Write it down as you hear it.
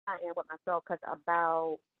I am with myself because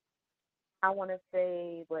about, I want to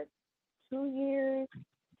say, what, 2 years,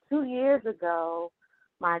 2 years ago,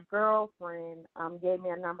 my girlfriend gave me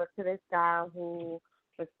a number to this guy who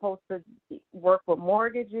was supposed to work with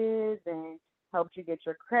mortgages and helped you get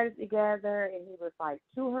your credit together. And he was like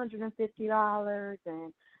 $250,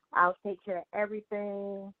 and I'll take care of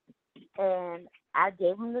everything. And I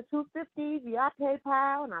gave him the 250 via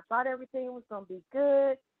PayPal, and I thought everything was gonna be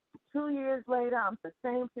good. 2 years later, I'm in the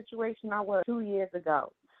same situation I was 2 years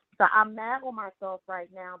ago. So I'm mad with myself right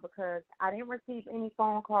now because I didn't receive any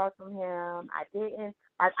phone calls from him. I didn't.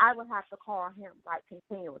 I would have to call him like Oh,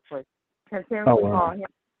 continuously call wow. him.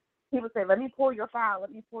 He would say, "Let me pull your file.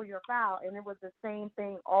 Let me pull your file," and it was the same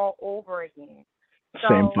thing all over again.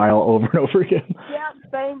 Same So file over and over again. yeah,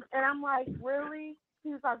 same. And I'm like, really? He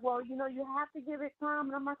was like, well, you have to give it time.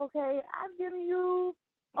 And I'm like, okay, I've given you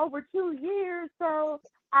over 2 years, so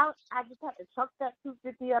I just have to chuck that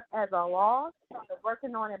 250 up as a loss. Started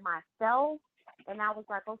working on it myself, and I was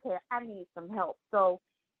like, okay, I need some help. So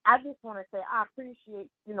I just want to say I appreciate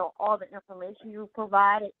all the information you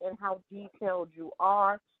provided and how detailed you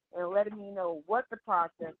are, and letting me know what the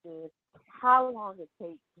process is, how long it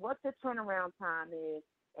takes, what the turnaround time is,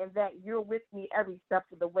 and that you're with me every step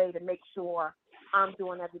of the way to make sure I'm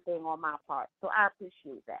doing everything on my part. So I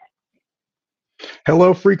appreciate that.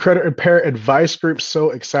 Hello, Free Credit Repair Advice Group.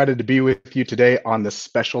 So excited to be with you today on this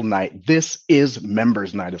special night. This is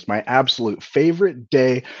Members Night. It's my absolute favorite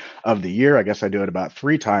day of the year. I guess I do it about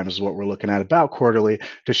 3 times, is what we're looking at about quarterly,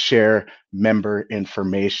 to share member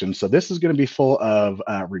information. So this is going to be full of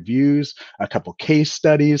reviews, a couple case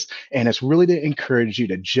studies, and it's really to encourage you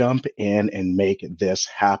to jump in and make this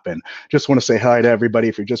happen. Just want to say hi to everybody.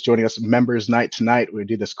 If you're just joining us, Members Night tonight, we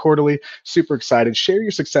do this quarterly. Super excited. Share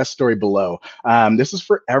your success story below. This is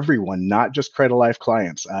for everyone, not just Credit Life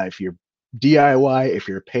clients. If you're DIY, if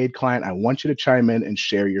you're a paid client, I want you to chime in and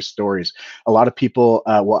share your stories. A lot of people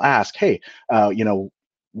will ask, hey,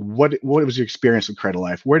 what was your experience with Credit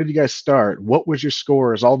Life? Where did you guys start? What was your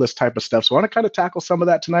scores? All this type of stuff. So I want to kind of tackle some of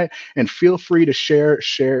that tonight, and feel free to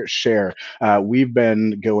share. We've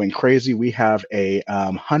been going crazy. We have a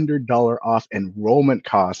 $100 off enrollment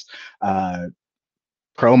cost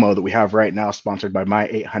promo that we have right now, sponsored by My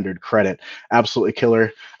 800 Credit. Absolutely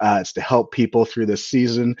killer. It's to help people through this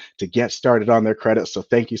season to get started on their credit. So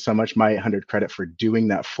thank you so much, My 800 Credit, for doing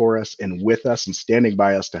that for us and with us and standing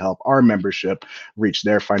by us to help our membership reach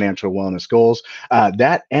their financial wellness goals.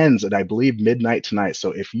 That ends at, I believe, midnight tonight.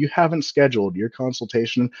 So if you haven't scheduled your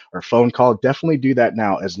consultation or phone call, definitely do that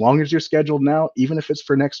now. As long as you're scheduled now, even if it's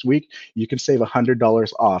for next week, you can save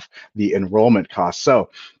 $100 off the enrollment cost. So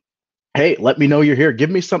hey, let me know you're here. Give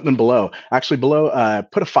me something below. Actually, below,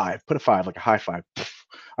 put a five, like a high five.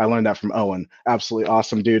 I learned that from Owen. Absolutely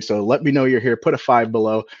awesome, dude. So let me know you're here. Put a 5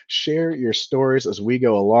 below. Share your stories as we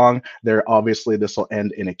go along. There, obviously, this will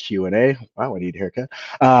end in a Q&A. Wow, I need a haircut.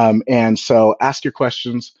 And so ask your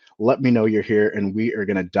questions. Let me know you're here, and we are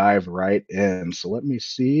going to dive right in. So let me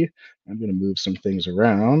see. I'm going to move some things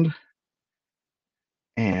around.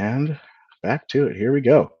 And back to it. Here we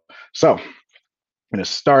go. So I'm going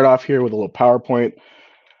to start off here with a little PowerPoint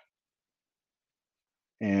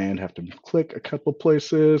and have to click a couple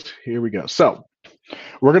places. Here we go. So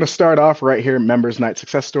we're going to start off right here, Members Night,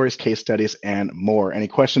 success stories, case studies, and more. Any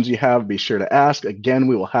questions you have, be sure to ask. Again,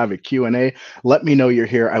 we will have a Q&A. Let me know you're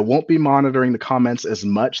here. I won't be monitoring the comments as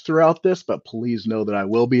much throughout this, but please know that I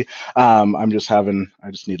will be. I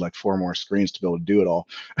just need like 4 more screens to be able to do it all.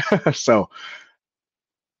 So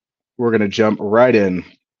we're going to jump right in.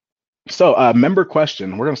 So member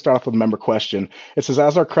question, we're going to start off with a member question. It says,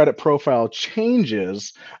 as our credit profile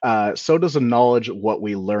changes, so does the knowledge what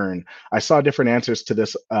we learn. I saw different answers to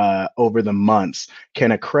this over the months.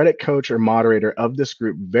 Can a credit coach or moderator of this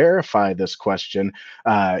group verify this question?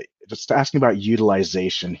 Just asking about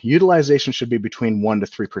utilization. Utilization should be between 1 to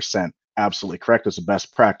 3%. Absolutely correct. It's a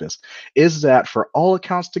best practice. Is that for all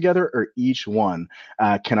accounts together or each one?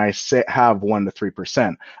 Can I have 1 to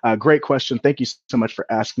 3%? Great question. Thank you so much for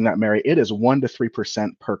asking that, Mary. It is 1 to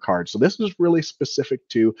 3% per card. So this is really specific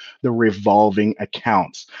to the revolving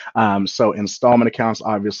accounts. So installment accounts,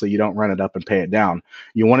 obviously, you don't run it up and pay it down.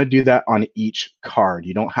 You want to do that on each card.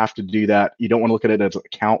 You don't have to do that. You don't want to look at it as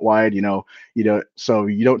account wide. So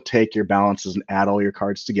you don't take your balances and add all your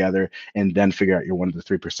cards together and then figure out your 1 to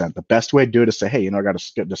 3%. The best way to do it is say, hey, I got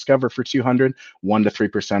a Discover for 200, 1 to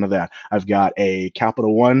 3% of that. I've got a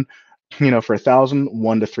Capital One For 1,000,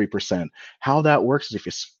 1 to 3%. How that works is if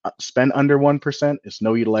you spend under 1%, it's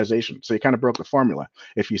no utilization. So you kind of broke the formula.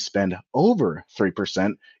 If you spend over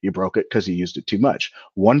 3%, you broke it because you used it too much.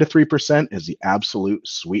 1 to 3% is the absolute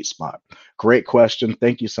sweet spot. Great question.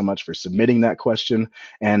 Thank you so much for submitting that question.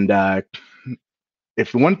 And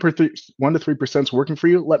if 1 to 3% is working for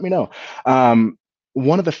you, let me know.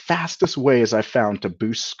 One of the fastest ways I found to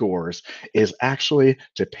boost scores is actually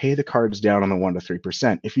to pay the cards down on the 1 to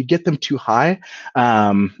 3%. If you get them too high,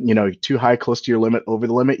 too high, close to your limit, over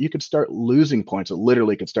the limit, you could start losing points. It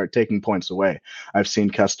literally could start taking points away. I've seen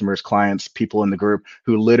customers, clients, people in the group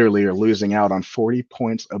who literally are losing out on 40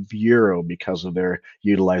 points a bureau because of their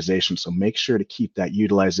utilization. So make sure to keep that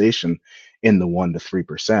utilization in the 1 to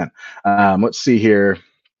 3%. Let's see here.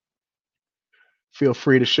 Feel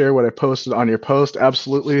free to share what I posted on your post.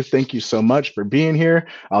 Absolutely. Thank you so much for being here.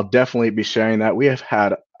 I'll definitely be sharing that. We have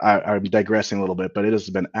had, I'm digressing a little bit, but it has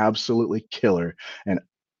been absolutely killer. And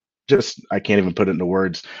I can't even put it into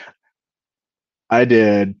words. I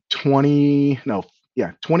did 20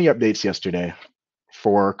 updates yesterday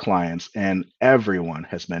for clients, and everyone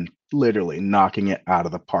has been literally knocking it out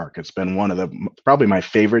of the park. It's been probably my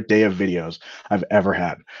favorite day of videos I've ever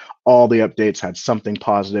had. All the updates had something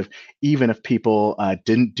positive, even if people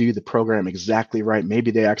didn't do the program exactly right. Maybe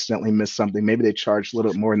they accidentally missed something. Maybe they charged a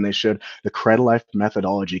little bit more than they should. The Credilife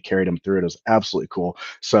methodology carried them through. It was absolutely cool.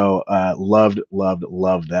 So loved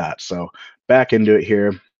that. So back into it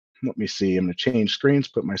here. Let me see. I'm going to change screens,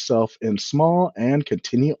 put myself in small, and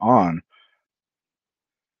continue on.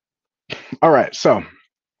 All right, so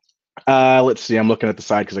let's see. I'm looking at the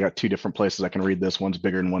side because I got two different places I can read this. One's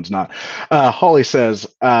bigger and one's not. Holly says,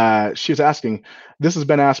 she's asking, this has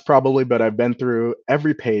been asked probably, but I've been through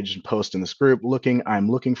every page and post in this group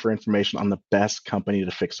I'm looking for information on the best company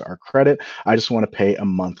to fix our credit. I just want to pay a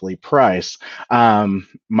monthly price.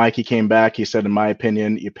 Mikey came back. He said, in my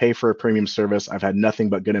opinion, you pay for a premium service. I've had nothing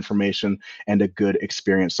but good information and a good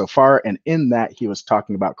experience so far. And in that, he was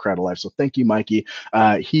talking about Credilife. So thank you, Mikey.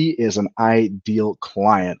 He is an ideal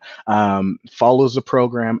client. Follows the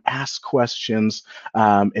program, asks questions,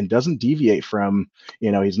 and doesn't deviate from,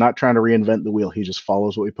 he's not trying to reinvent the wheel. He just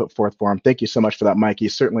follows what we put forth for him. Thank you so much for that, Mikey.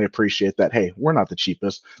 Certainly appreciate that. Hey, we're not the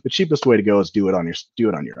cheapest. The cheapest way to go is do it on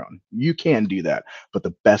your own. You can do that, but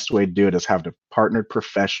the best way to do it is have a partnered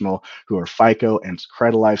professional who are FICO and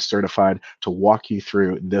Credilife certified to walk you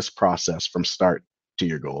through this process from start to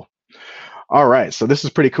your goal. All right, so this is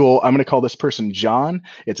pretty cool. I'm going to call this person John.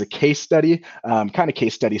 It's a case study, kind of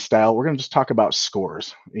case study style. We're going to just talk about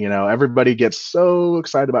scores. Everybody gets so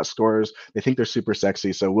excited about scores. They think they're super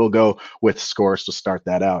sexy, so we'll go with scores to start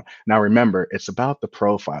that out. Now, remember, it's about the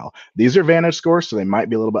profile. These are Vantage scores, so they might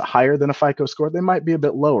be a little bit higher than a FICO score. They might be a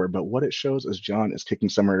bit lower, but what it shows is John is kicking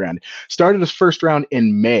somewhere around. Started his first round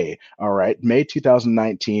in May, all right, May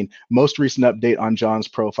 2019. Most recent update on John's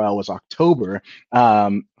profile was October.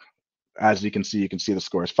 As you can see the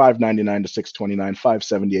scores: 599 to 629,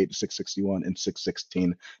 578 to 661, and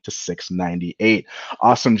 616 to 698.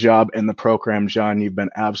 Awesome job in the program, John. You've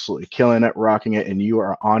been absolutely killing it, rocking it, and you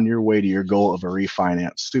are on your way to your goal of a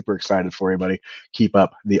refinance. Super excited for you, buddy. Keep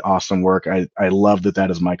up the awesome work. I love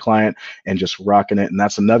that is my client and just rocking it. And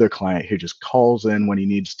that's another client who just calls in when he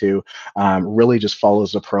needs to, really just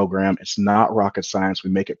follows the program. It's not rocket science.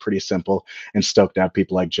 We make it pretty simple, and stoked to have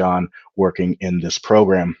people like John working in this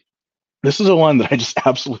program. This is the one that I just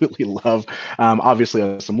absolutely love. Obviously,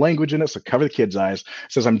 there's some language in it, so cover the kids' eyes.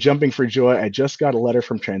 It says, I'm jumping for joy. I just got a letter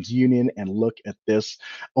from TransUnion, and look at this.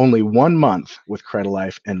 Only 1 month with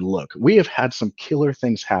Credilife, and look, we have had some killer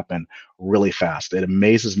things happen really fast. It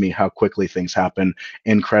amazes me how quickly things happen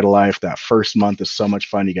in Credilife. That first month is so much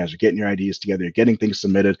fun. You guys are getting your ideas together, you're getting things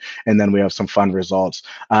submitted, and then we have some fun results.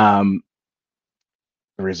 The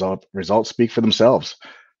results speak for themselves.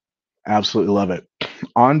 Absolutely love it.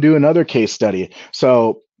 On to another case study.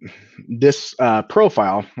 So this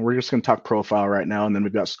profile, we're just going to talk profile right now, and then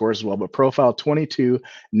we've got scores as well. But profile, 22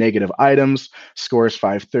 negative items, scores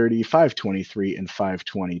 530, 523, and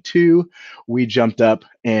 522. We jumped up,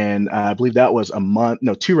 and I believe that was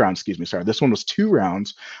 2 rounds, excuse me, sorry. This one was 2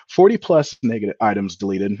 rounds, 40 plus negative items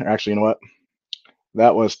deleted. Actually, you know what?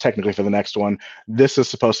 That was technically for the next one. This is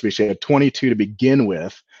supposed to be, she had 22 to begin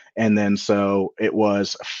with. And then so it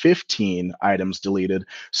was 15 items deleted.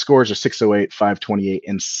 Scores are 608, 528,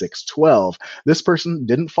 and 612. This person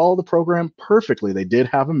didn't follow the program perfectly. They did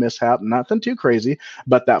have a mishap, nothing too crazy,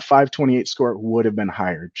 but that 528 score would have been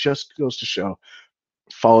higher. Just goes to show,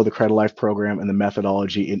 follow the Credilife program and the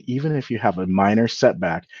methodology. And even if you have a minor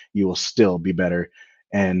setback, you will still be better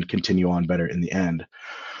and continue on better in the end.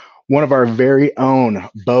 One of our very own,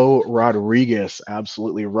 Bo Rodriguez,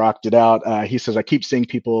 absolutely rocked it out. He says, I keep seeing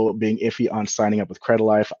people being iffy on signing up with Credit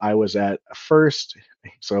Life. I was at first,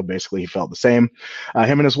 so basically he felt the same.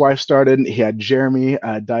 Him and his wife started. He had Jeremy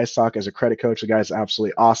Dysock as a credit coach. The guy's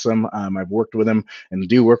absolutely awesome. I've worked with him and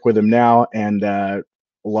do work with him now, and a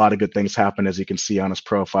lot of good things happen, as you can see on his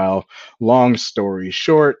profile. Long story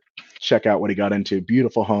short, check out what he got into.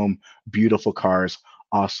 Beautiful home, beautiful cars.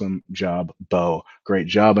 Awesome job, Bo. Great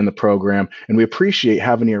job in the program. And we appreciate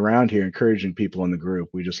having you around here, encouraging people in the group.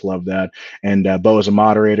 We just love that. And Bo is a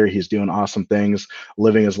moderator. He's doing awesome things,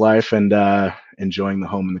 living his life and enjoying the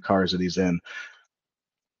home and the cars that he's in.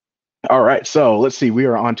 All right, so let's see. We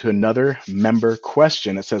are on to another member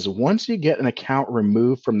question. It says, once you get an account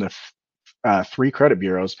removed from the 3 credit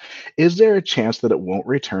bureaus, is there a chance that it won't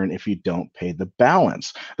return if you don't pay the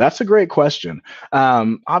balance? That's a great question.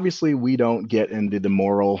 Obviously, we don't get into the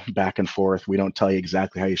moral back and forth. We don't tell you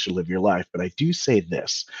exactly how you should live your life, but I do say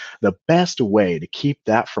this. The best way to keep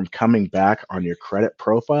that from coming back on your credit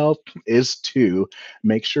profile is to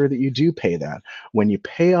make sure that you do pay that. When you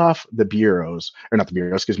pay off the bureaus, or not the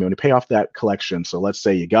bureaus, excuse me, when you pay off that collection, so let's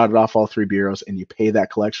say you got it off all 3 bureaus and you pay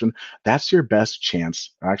that collection, that's your best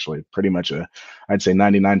chance, actually pretty much I'd say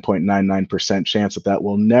 99.99% chance that that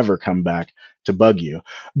will never come back to bug you.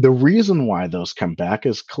 The reason why those come back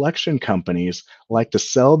is collection companies like to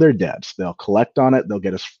sell their debts. They'll collect on it. They'll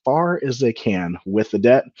get as far as they can with the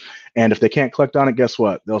debt. And if they can't collect on it, guess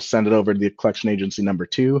what? They'll send it over to the collection agency number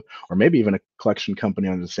 2, or maybe even a collection company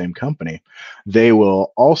under the same company. They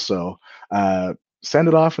will also send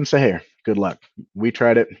it off and say, hey, good luck. We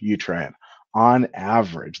tried it. You try it. On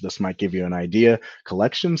average, this might give you an idea.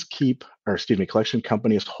 Collection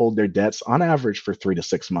companies hold their debts on average for 3 to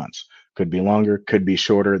 6 months. Could be longer, could be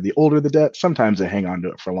shorter. The older the debt, sometimes they hang on to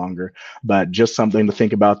it for longer. But just something to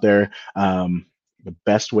think about there. The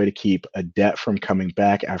best way to keep a debt from coming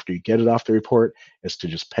back after you get it off the report is to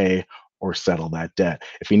just pay or settle that debt.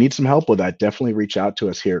 If you need some help with that, definitely reach out to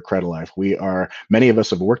us here at Credit Life. Many of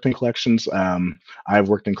us have worked in collections. I've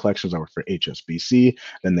worked in collections. I worked for HSBC.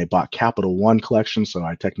 Then they bought Capital One Collections, so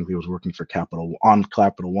I technically was working for Capital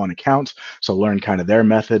One accounts. So learned kind of their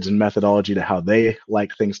methods and methodology to how they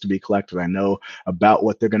like things to be collected. I know about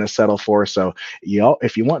what they're going to settle for. So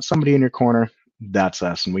if you want somebody in your corner, that's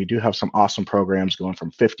us. And we do have some awesome programs going from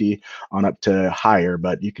 50 on up to higher,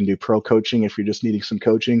 but you can do pro coaching if you're just needing some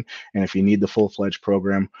coaching. And if you need the full-fledged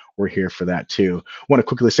program, we're here for that too. I want to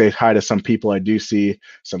quickly say hi to some people. I do see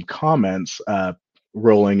some comments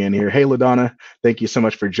rolling in here. Hey, LaDonna, thank you so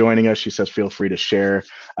much for joining us. She says, feel free to share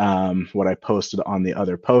what I posted on the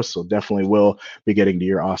other posts. So definitely will be getting to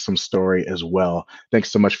your awesome story as well. Thanks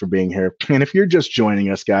so much for being here. And if you're just joining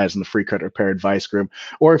us, guys, in the Free Credit Repair Advice Group,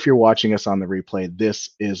 or if you're watching us on the replay,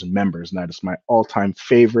 this is Members Night. It's my all-time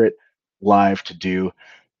favorite live to do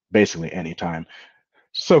basically anytime.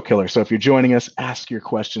 So killer. So if you're joining us, ask your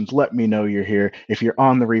questions. Let me know you're here. If you're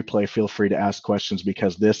on the replay, feel free to ask questions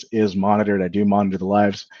because this is monitored. I do monitor the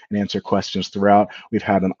lives and answer questions throughout. We've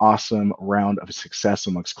had an awesome round of success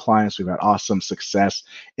amongst clients. We've had awesome success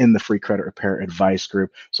in the Free Credit Repair Advice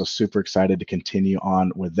Group. So super excited to continue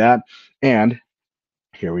on with that. And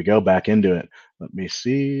here we go, back into it. Let me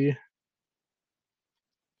see.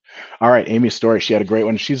 All right, Amy's story. She had a great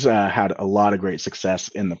one. She's had a lot of great success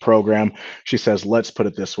in the program. She says, let's put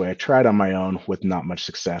it this way. I tried on my own with not much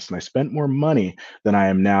success, and I spent more money than I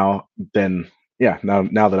am now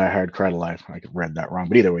now that I hired Credit Life. I read that wrong,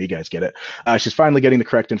 but either way, you guys get it. She's finally getting the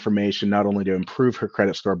correct information, not only to improve her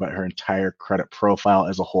credit score, but her entire credit profile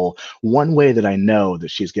as a whole. One way that I know that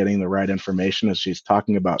she's getting the right information is she's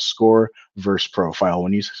talking about score versus profile.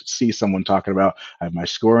 When you see someone talking about, I have my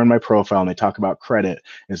score and my profile, and they talk about credit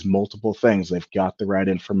as multiple things, they've got the right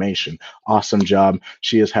information. Awesome job.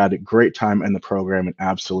 She has had a great time in the program and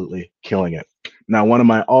absolutely killing it. Now, one of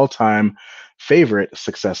my all-time favorite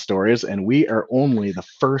success stories, and we are only the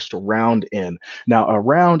first round in. Now, a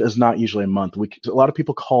round is not usually a month. A lot of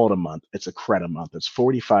people call it a month. It's a credit month. It's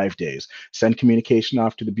 45 days. Send communication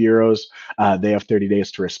off to the bureaus. They have 30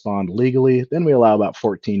 days to respond legally. Then we allow about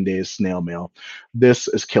 14 days snail mail. This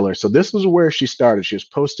is killer. So this is where she started. She was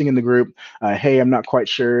posting in the group, hey, I'm not quite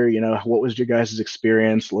sure, what was your guys'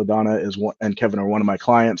 experience? LaDonna and Kevin are one of my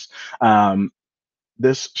clients.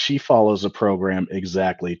 She follows a program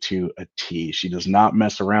exactly to a T. She does not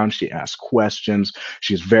mess around. She asks questions.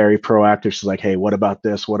 She's very proactive. She's like, hey, what about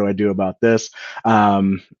this? What do I do about this?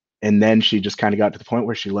 And then she just kind of got to the point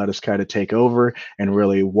where she let us kind of take over and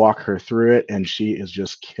really walk her through it. And she is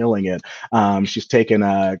just killing it. She's taken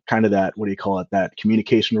kind of that, what do you call it, that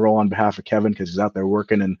communication role on behalf of Kevin because he's out there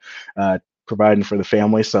working and providing for the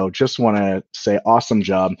family. So just want to say awesome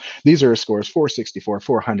job. These are her scores: 464,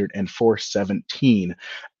 400, and 417.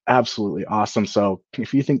 Absolutely awesome. So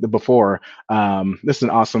if you think the before, this is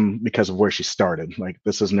awesome because of where she started. Like,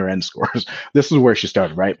 this isn't her end scores. This is where she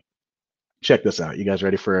started, right? Check this out. You guys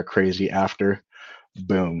ready for a crazy after?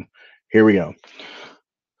 Boom. Here we go.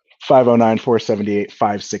 509, 478,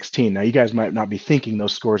 516. Now, you guys might not be thinking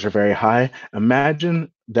those scores are very high.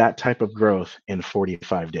 Imagine that type of growth in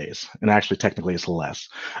 45 days. And actually, technically, it's less,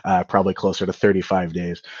 probably closer to 35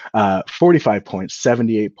 days. 45 points,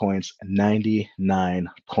 78 points, 99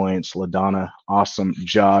 points. LaDonna, awesome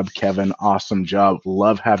job. Kevin, awesome job.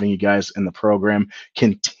 Love having you guys in the program.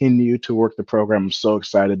 Continue to work the program. I'm so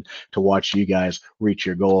excited to watch you guys reach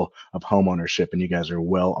your goal of home ownership. And you guys are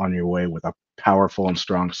well on your way with a powerful and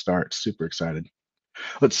strong start. Super excited.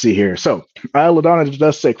 Let's see here. So, LaDonna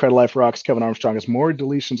does say Credit Life rocks. Kevin Armstrong has more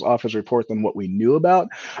deletions off his report than what we knew about.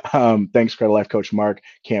 Thanks, Credit Life Coach Mark.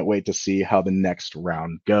 Can't wait to see how the next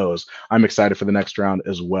round goes. I'm excited for the next round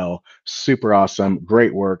as well. Super awesome.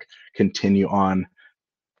 Great work. Continue on.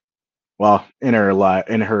 Well, in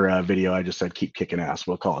her video, I just said keep kicking ass.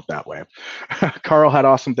 We'll call it that way. Carl had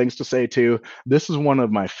awesome things to say too. This is one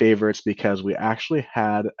of my favorites because we actually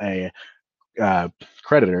had a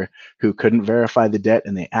creditor who couldn't verify the debt,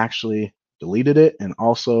 and they actually deleted it and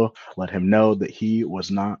also let him know that he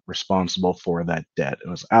was not responsible for that debt. It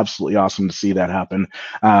was absolutely awesome to see that happen.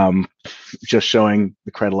 Just showing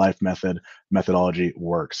the Credit Life methodology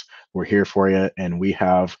works. We're here for you, and we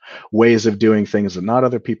have ways of doing things that not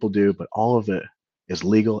other people do, but all of it is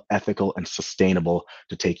legal, ethical, and sustainable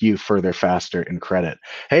to take you further, faster in credit.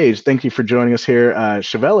 Hey, thank you for joining us here.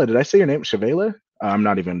 Shavela, did I say your name? Shavela? I'm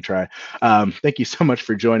not even going to try. Thank you so much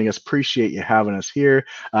for joining us. Appreciate you having us here.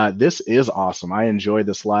 This is awesome. I enjoy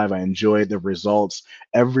this live. I enjoy the results.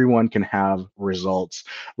 Everyone can have results.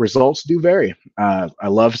 Results do vary. I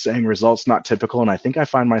love saying results not typical, and I think I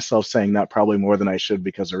find myself saying that probably more than I should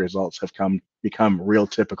because the results have become real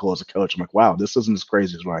typical as a coach. I'm like, wow, this isn't as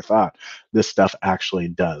crazy as what I thought. This stuff actually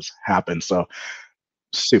does happen. So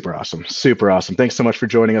super awesome. Super awesome. Thanks so much for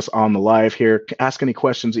joining us on the live here. Ask any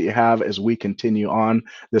questions that you have as we continue on.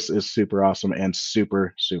 This is super awesome and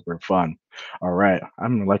super, super fun. All right.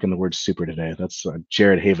 I'm liking the word super today. That's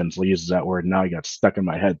Jared Havens uses that word. Now he got stuck in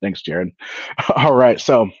my head. Thanks, Jared. All right.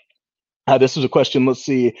 So this is a question. Let's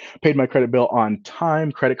see. Paid my credit bill on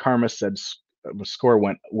time. Credit Karma said the score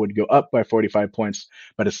would go up by 45 points,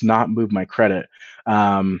 but it's not moved my credit.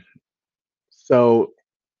 So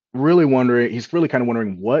really wondering, he's really kind of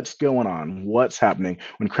wondering what's going on, what's happening.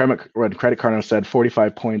 When Credit Karma said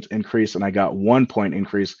 45 points increase and I got 1 point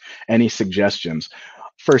increase, any suggestions?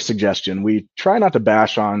 First suggestion, we try not to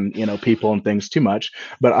bash on people and things too much,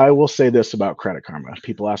 but I will say this about Credit Karma.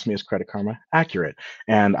 People ask me, is Credit Karma accurate?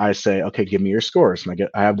 And I say, okay, give me your scores. And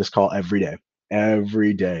I have this call every day.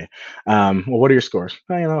 Well, what are your scores?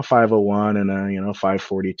 501 and a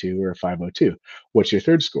 542 or a 502. What's your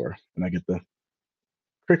third score? And I get the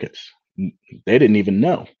crickets. They didn't even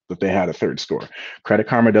know that they had a third score. Credit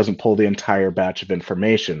Karma doesn't pull the entire batch of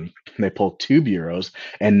information. They pull 2 bureaus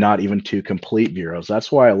and not even 2 complete bureaus. That's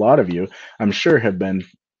why a lot of you, I'm sure, have been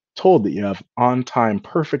told that you have on-time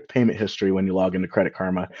perfect payment history when you log into Credit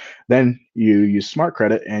Karma. Then you use Smart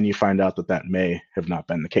Credit and you find out that that may have not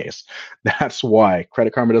been the case. That's why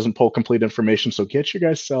Credit Karma doesn't pull complete information. So get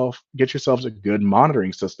yourselves a good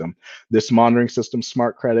monitoring system. This monitoring system,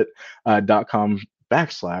 smartcredit.com /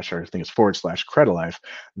 or I think it's / Credit Life.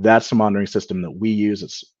 That's the monitoring system that we use.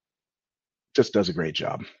 It's just does a great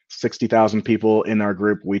job. 60,000 people in our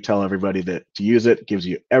group. We tell everybody that to use it. Gives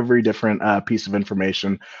you every different piece of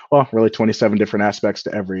information. Well, really 27 different aspects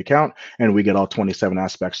to every account, and we get all 27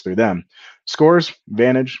 aspects through them. Scores,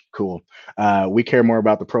 Vantage, cool. We care more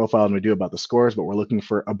about the profile than we do about the scores, but we're looking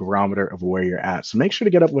for a barometer of where you're at. So make sure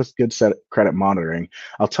to get up with good credit monitoring.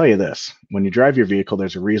 I'll tell you this, when you drive your vehicle,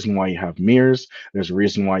 there's a reason why you have mirrors. There's a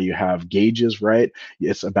reason why you have gauges, right?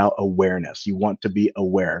 It's about awareness. You want to be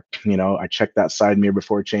aware. I check that side mirror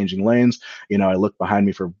before changing lanes. I look behind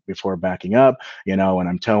me before backing up. When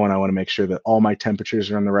I'm towing, I want to make sure that all my temperatures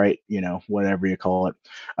are in the right, whatever you call it,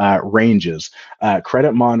 ranges.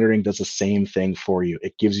 Credit monitoring does the same thing for you.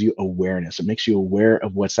 It gives you awareness. It makes you aware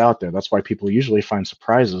of what's out there. That's why people usually find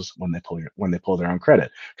surprises when they pull their own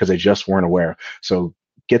credit, because they just weren't aware. So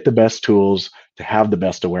get the best tools to have the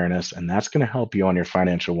best awareness, and that's going to help you on your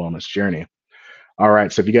financial wellness journey. All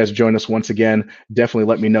right, so if you guys join us once again, definitely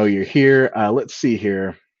let me know you're here. Let's see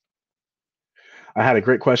here. I had a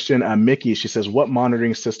great question. Mickey, she says, what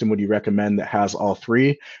monitoring system would you recommend that has all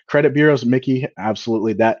three credit bureaus? Mickey,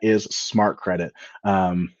 absolutely. That is Smart Credit.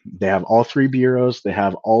 They have all three bureaus. They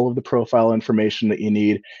have all of the profile information that you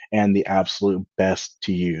need and the absolute best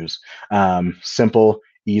to use. Simple,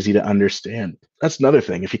 easy to understand. That's another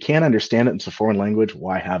thing. If you can't understand it, it's a foreign language,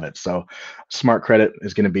 why have it? So Smart Credit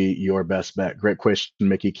is going to be your best bet. Great question,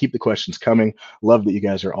 Mickey. Keep the questions coming. Love that you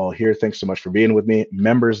guys are all here. Thanks so much for being with me.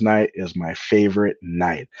 Members night is my favorite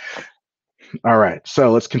night. All right,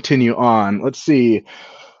 so let's continue on. Let's see.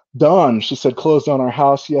 Dawn, she said, closed on our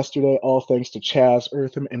house yesterday, all thanks to Chaz,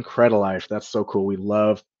 Eartham, and Credilife. That's so cool. We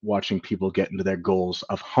love watching people get into their goals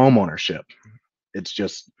of home ownership. It's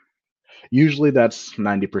just usually that's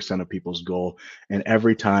 90% of people's goal. And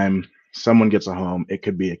every time someone gets a home, it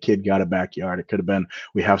could be a kid got a backyard. It could have been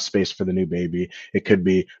we have space for the new baby. It could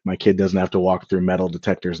be my kid doesn't have to walk through metal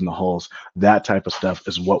detectors in the holes. That type of stuff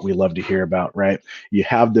is what we love to hear about, right? You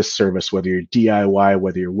have this service, whether you're DIY,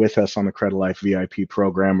 whether you're with us on the Credit Life VIP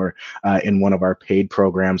program or in one of our paid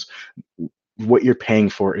programs. What you're paying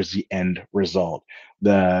for is the end result.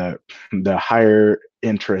 The higher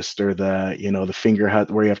interest or the finger hut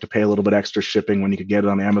where you have to pay a little bit extra shipping when you could get it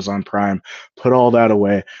on Amazon Prime, put all that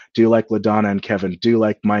away. Do like LaDonna and Kevin, do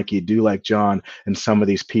like Mikey, do like John and some of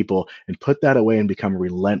these people, and put that away and become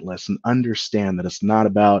relentless and understand that it's not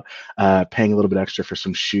about paying a little bit extra for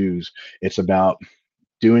some shoes. It's about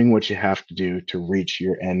doing what you have to do to reach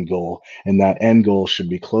your end goal. And that end goal should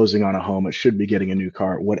be closing on a home. It should be getting a new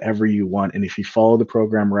car, whatever you want. And if you follow the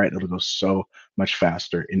program right, it'll go so much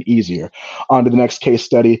faster and easier. On to the next case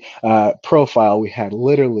study. Profile. We had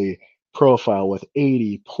literally profile with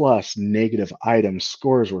 80 plus negative items.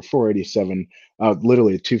 Scores were 487.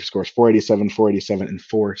 Literally two scores, 487, 487, and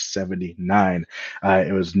 479.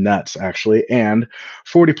 It was nuts, actually. And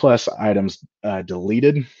 40 plus items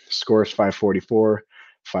deleted. Scores 544.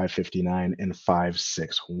 559 and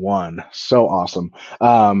 561. So awesome.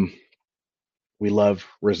 We love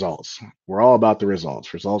results. We're all about the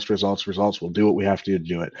results. Results. We'll do what we have to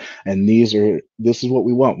do it. And this is what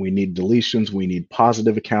we want. We need deletions, we need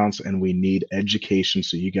positive accounts, and we need education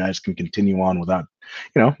so you guys can continue on without,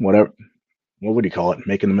 whatever. What would you call it?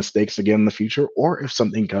 Making the mistakes again in the future, or if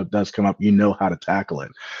something does come up, you know how to tackle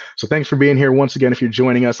it. So thanks for being here once again. If you're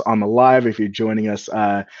joining us on the live, if you're joining us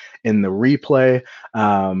in the replay,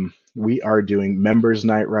 we are doing members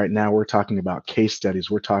night right now. We're talking about case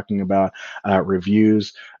studies. We're talking about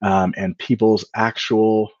reviews and people's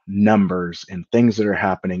actual numbers and things that are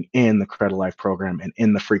happening in the Credit Life program and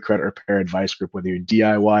in the free credit repair advice group, whether you're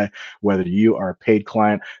DIY, whether you are a paid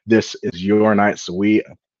client, this is your night. So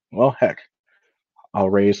heck, I'll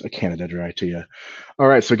raise a Canada Dry to you. All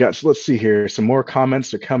right, so let's see here. Some more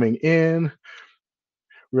comments are coming in.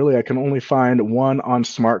 Really, I can only find one on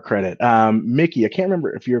Smart Credit. Mickey, I can't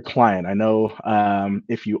remember if you're a client. I know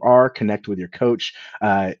if you are, connect with your coach.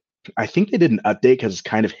 I think they did an update because it's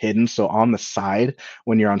kind of hidden. So on the side,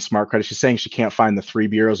 when you're on Smart Credit, she's saying she can't find the three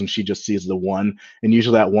bureaus and she just sees the one. And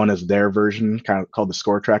usually that one is their version, kind of called the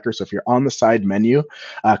score tracker. So if you're on the side menu,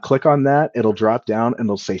 click on that. It'll drop down and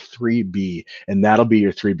it'll say 3B, and that'll be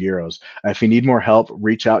your three bureaus. If you need more help,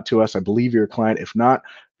 reach out to us. I believe you're a client. If not,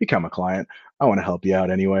 become a client. I want to help you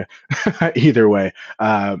out anyway. Either way,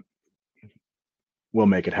 we'll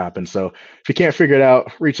make it happen. So if you can't figure it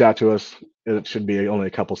out, reach out to us. It should be only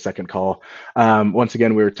a couple second call. Once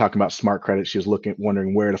again, we were talking about Smart Credit. She was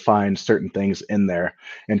wondering where to find certain things in there.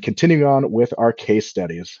 And continuing on with our case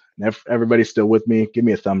studies. And if everybody's still with me, give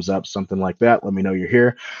me a thumbs up, something like that. Let me know you're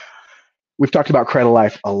here. We've talked about Credit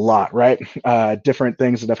Life a lot, right? Different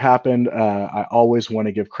things that have happened. I always want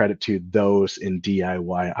to give credit to those in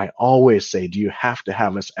DIY. I always say, do you have to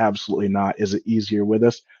have us? Absolutely not. Is it easier with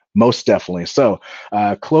us? Most definitely. So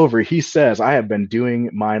Clover, he says, I have been doing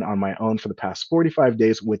mine on my own for the past 45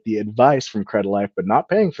 days with the advice from Credit Life, but not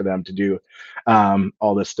paying for them to do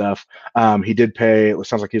all this stuff. He did pay, it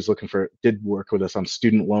sounds like he's did work with us on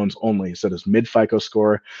student loans only. He said his mid FICO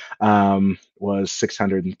score was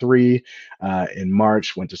 603 in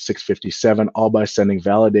March, went to 657, all by sending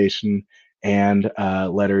validation and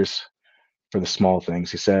letters for the small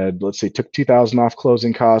things. He said, let's see, took 2,000 off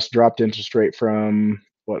closing costs, dropped interest rate from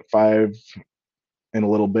 5 and a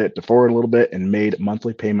little bit to forward a little bit, and made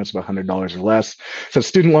monthly payments of $100 or less. So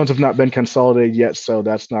student loans have not been consolidated yet, so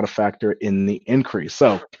that's not a factor in the increase.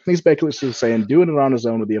 So he's basically saying doing it on his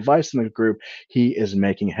own with the advice in the group, he is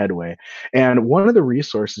making headway. And one of the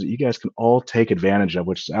resources that you guys can all take advantage of,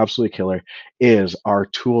 which is absolutely killer, is our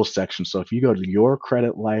tools section. So if you go to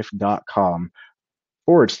yourcreditlife.com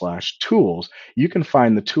creditlife.com/tools, you can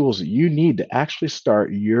find the tools that you need to actually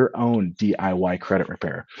start your own DIY credit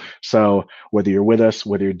repair. So, whether you're with us,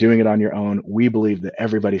 whether you're doing it on your own, we believe that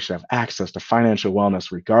everybody should have access to financial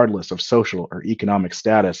wellness regardless of social or economic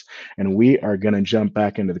status. And we are going to jump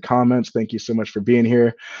back into the comments. Thank you so much for being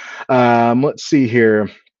here. Let's see here.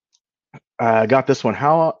 I got this one.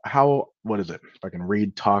 What is it? If I can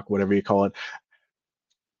read, talk, whatever you call it.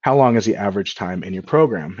 How long is the average time in your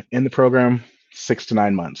program? In the program, 6 to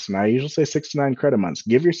 9 months. And I usually say 6 to 9 credit months.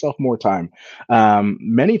 Give yourself more time.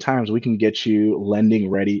 Many times we can get you lending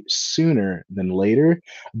ready sooner than later,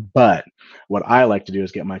 but what I like to do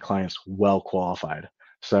is get my clients well qualified.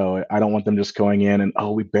 So I don't want them just going in and,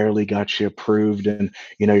 oh, we barely got you approved, and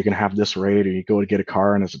you're going to have this rate, or you go to get a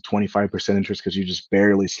car and it's a 25% interest because you just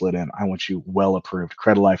barely slid in. I want you well approved.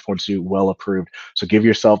 Credit Life wants you well approved. So give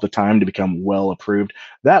yourself the time to become well approved.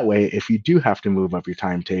 That way, if you do have to move up your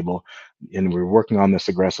timetable, and we're working on this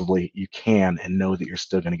aggressively, you can and know that you're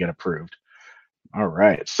still going to get approved. All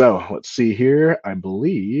right, so let's see here. I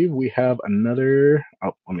believe we have another.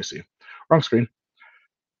 Oh, let me see. Wrong screen.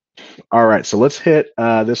 All right, so let's hit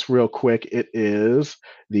this real quick. It is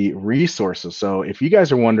the resources. So if you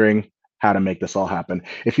guys are wondering how to make this all happen,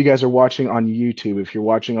 if you guys are watching on YouTube, if you're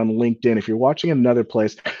watching on LinkedIn, if you're watching in another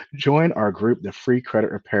place, join our group, the Free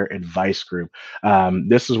Credit Repair Advice Group.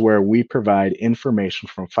 This is where we provide information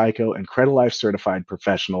from FICO and Credit Life certified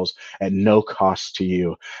professionals at no cost to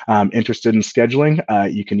you. Interested in scheduling?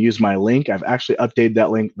 You can use my link. I've actually updated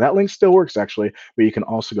that link. That link still works actually, but you can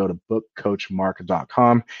also go to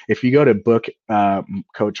bookcoachmark.com. If you go to book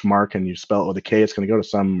Coach Mark and you spell it with a K, it's going to go to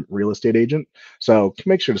some real estate agent. So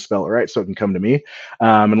make sure to spell it right so it can come to me,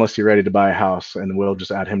 unless you're ready to buy a house, and we'll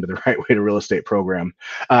just add him to the Right Way to Real Estate program.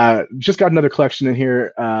 Just got another collection in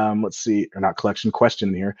here. Let's see, or not collection, question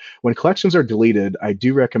in here. When collections are deleted, I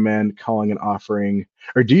do recommend calling and offering,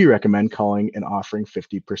 or do you recommend calling and offering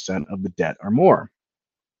 50% of the debt or more?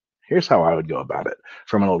 Here's how I would go about it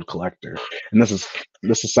from an old collector. And this is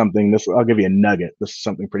something, this I'll give you a nugget. This is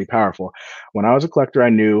something pretty powerful. When I was a collector, I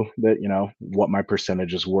knew that, what my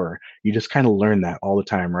percentages were. You just kind of learn that all the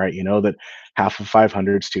time, right? You know that half of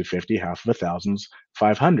 500 is 250, half of 1,000's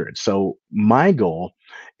 500. So my goal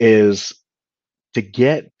is to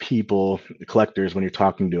get people, collectors, when you're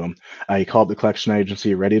talking to them, you call up the collection agency,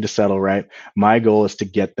 you're ready to settle, right? My goal is to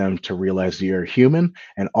get them to realize you're human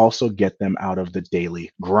and also get them out of the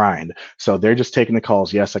daily grind. So they're just taking the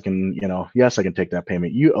calls. Yes, I can, yes, I can take that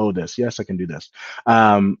payment. You owe this. Yes, I can do this.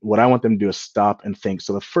 What I want them to do is stop and think.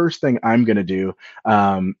 So the first thing I'm going to do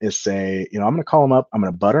is say, I'm going to call them up. I'm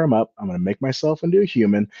going to butter them up. I'm going to make myself into a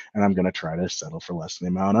human, and I'm going to try to settle for less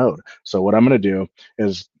than the amount owed. So what I'm going to do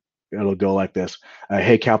is, it'll go like this.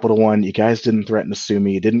 Hey, Capital One, you guys didn't threaten to sue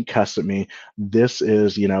me. You didn't cuss at me. This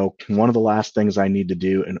is, one of the last things I need to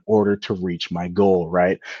do in order to reach my goal,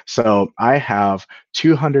 right? So I have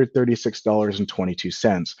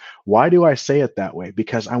 $236.22. Why do I say it that way?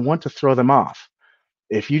 Because I want to throw them off.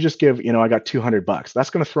 If you just give, I got $200, that's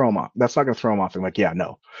going to throw them off. That's not going to throw them off. I'm like, yeah,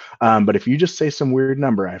 no. But if you just say some weird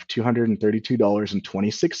number, I have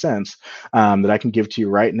 $232.26 that I can give to you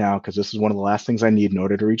right now, because this is one of the last things I need in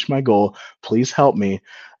order to reach my goal. Please help me.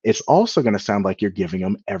 It's also going to sound like you're giving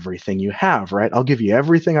them everything you have, right? I'll give you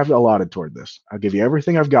everything I've allotted toward this. I'll give you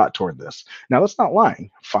everything I've got toward this. Now, that's not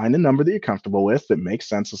lying. Find a number that you're comfortable with, that makes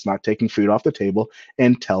sense. It's not taking food off the table,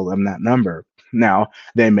 and tell them that number. Now,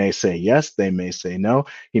 they may say yes, they may say no.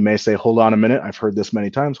 He may say, hold on a minute. I've heard this many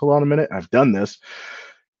times. Hold on a minute. I've done this.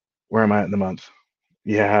 Where am I at in the month?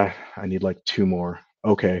 Yeah, I need like 2 more.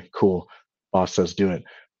 Okay, cool. Boss says do it.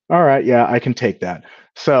 All right, yeah, I can take that.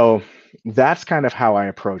 So that's kind of how I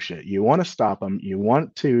approach it. You want to stop them. You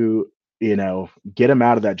want to, get them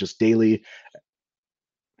out of that just daily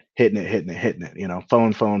hitting it,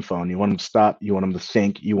 phone. You want them to stop. You want them to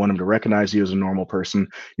think. You want them to recognize you as a normal person.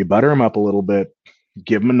 You butter them up a little bit,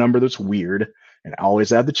 give them a number that's weird, and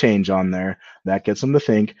always add the change on there. That gets them to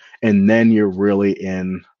think, and then you're really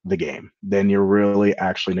in the game. Then you're really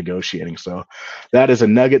actually negotiating. So that is a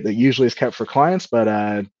nugget that usually is kept for clients, but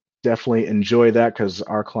definitely enjoy that, because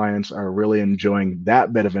our clients are really enjoying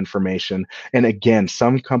that bit of information. And again,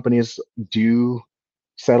 some companies do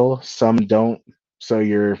settle, some don't. So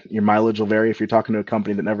your mileage will vary. If you're talking to a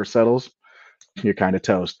company that never settles, you're kind of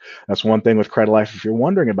toast. That's one thing with Credit Life. If you're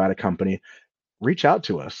wondering about a company, reach out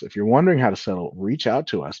to us. If you're wondering how to settle, reach out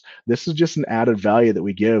to us. This is just an added value that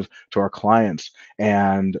we give to our clients,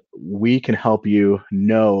 and we can help you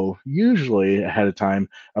know, usually ahead of time,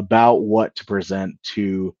 about what to present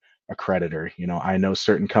to a creditor. You know, I know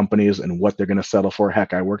certain companies and what they're going to settle for.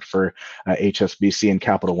 Heck, I worked for HSBC and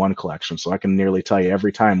Capital One Collection, so I can nearly tell you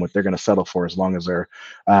every time what they're going to settle for as long as their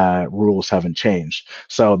rules haven't changed.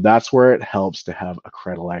 So that's where it helps to have a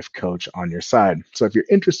Credit Life coach on your side. So if you're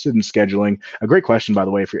interested in scheduling, a great question, by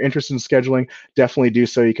the way, if you're interested in scheduling, definitely do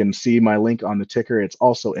so. You can see my link on the ticker. It's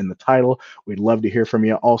also in the title. We'd love to hear from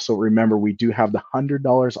you. Also, remember, we do have the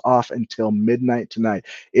 $100 off until midnight tonight.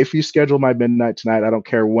 If you schedule my midnight tonight, I don't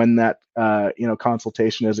care when that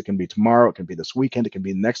consultation is. It can be tomorrow, it can be this weekend, it can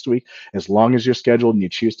be next week. As long as you're scheduled and you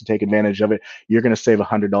choose to take advantage of it, you're going to save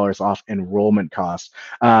 $100 off enrollment costs.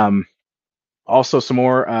 Also, some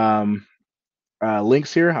more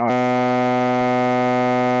links here.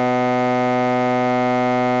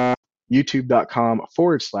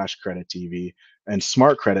 YouTube.com/credit TV and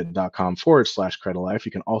smartcredit.com/credit life.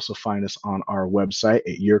 You can also find us on our website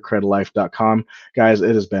at yourcreditlife.com. Guys,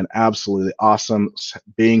 it has been absolutely awesome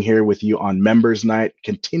being here with you on Members Night.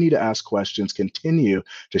 Continue to ask questions, continue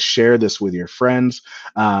to share this with your friends,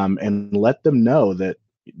 and let them know that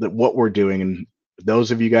what we're doing. And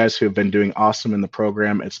those of you guys who have been doing awesome in the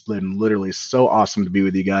program, it's been literally so awesome to be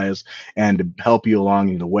with you guys and to help you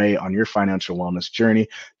along the way on your financial wellness journey.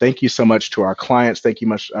 Thank you so much to our clients. Thank you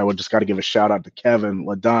much. I would just got to give a shout out to Kevin,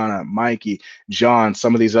 LaDonna, Mikey, John,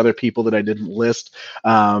 some of these other people that I didn't list,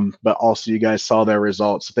 but also you guys saw their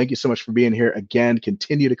results. So thank you so much for being here. Again,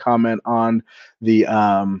 continue to comment on the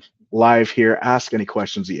live here. Ask any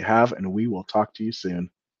questions that you have, and we will talk to you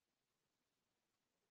soon.